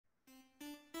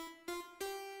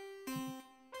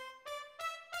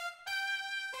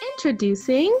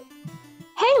Introducing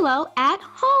Halo at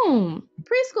Home.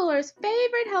 Preschoolers'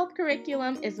 favorite health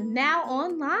curriculum is now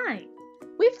online.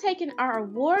 We've taken our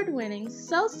award-winning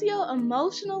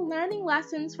socio-emotional learning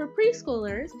lessons for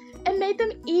preschoolers and made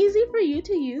them easy for you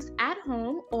to use at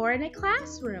home or in a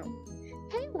classroom.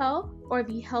 Halo, or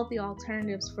the Healthy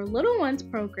Alternatives for Little Ones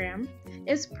program,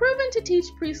 is proven to teach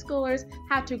preschoolers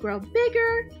how to grow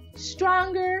bigger,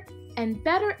 stronger, and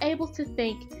better able to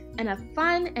think in a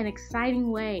fun and exciting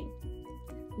way.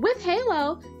 With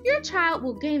Halo, your child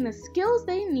will gain the skills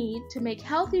they need to make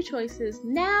healthy choices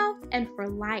now and for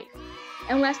life.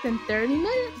 In less than 30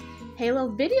 minutes, Halo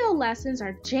video lessons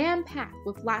are jam-packed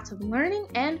with lots of learning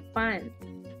and fun.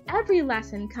 Every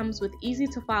lesson comes with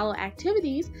easy-to-follow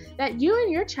activities that you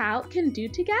and your child can do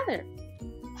together.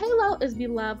 Halo is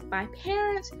beloved by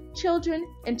parents, children,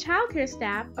 and childcare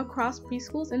staff across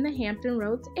preschools in the Hampton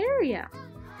Roads area.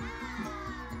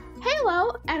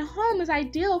 Halo at Home is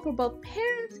ideal for both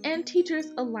parents and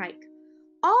teachers alike.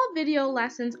 All video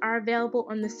lessons are available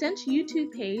on the CINCH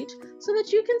YouTube page so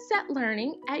that you can set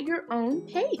learning at your own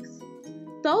pace.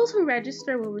 Those who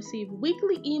register will receive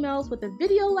weekly emails with a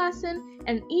video lesson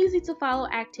and easy-to-follow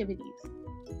activities.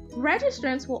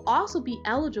 Registrants will also be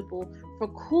eligible for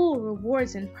cool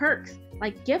rewards and perks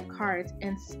like gift cards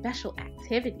and special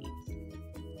activities.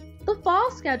 The fall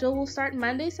schedule will start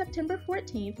Monday, September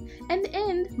 14th and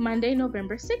end Monday,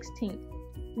 November 16th.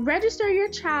 Register your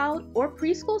child or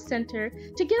preschool center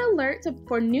to get alerts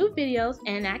for new videos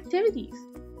and activities.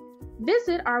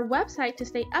 Visit our website to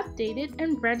stay updated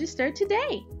and register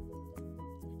today.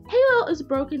 Halo is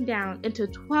broken down into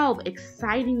 12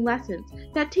 exciting lessons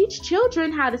that teach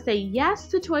children how to say yes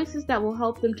to choices that will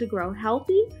help them to grow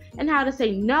healthy and how to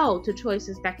say no to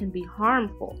choices that can be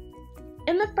harmful.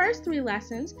 In the first 3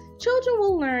 lessons, children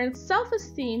will learn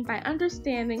self-esteem by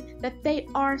understanding that they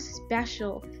are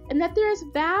special and that there is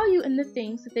value in the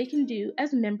things that they can do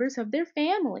as members of their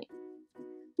family.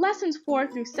 Lessons 4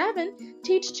 through 7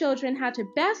 teach children how to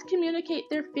best communicate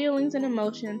their feelings and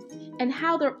emotions and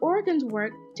how their organs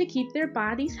work to keep their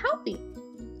bodies healthy.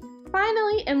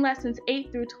 Finally, in lessons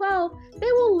 8 through 12,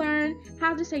 they will learn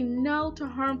how to say no to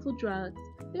harmful drugs.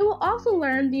 They will also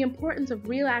learn the importance of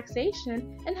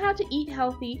relaxation and how to eat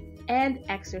healthy and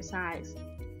exercise.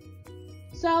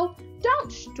 So,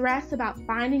 don't stress about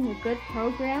finding a good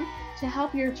program to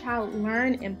help your child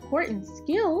learn important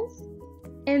skills.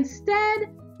 Instead,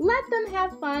 let them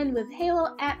have fun with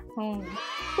Halo at Home.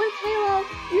 With Halo,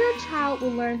 your child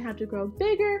will learn how to grow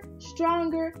bigger,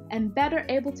 stronger, and better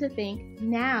able to think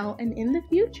now and in the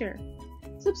future.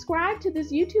 Subscribe to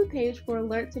this YouTube page for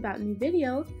alerts about new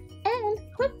videos and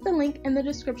click the link in the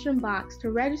description box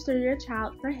to register your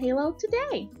child for Halo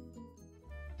today.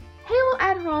 Halo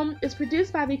at Home is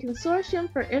produced by the Consortium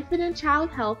for Infant and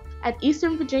Child Health at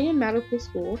Eastern Virginia Medical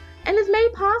School and is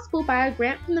made possible by a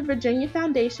grant from the Virginia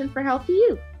Foundation for Healthy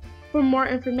Youth. For more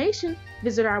information,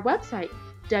 visit our website,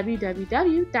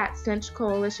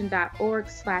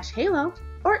 www.cinchcoalition.org/halo,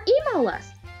 or email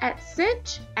us at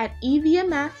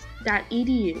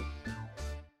cinch@evms.edu.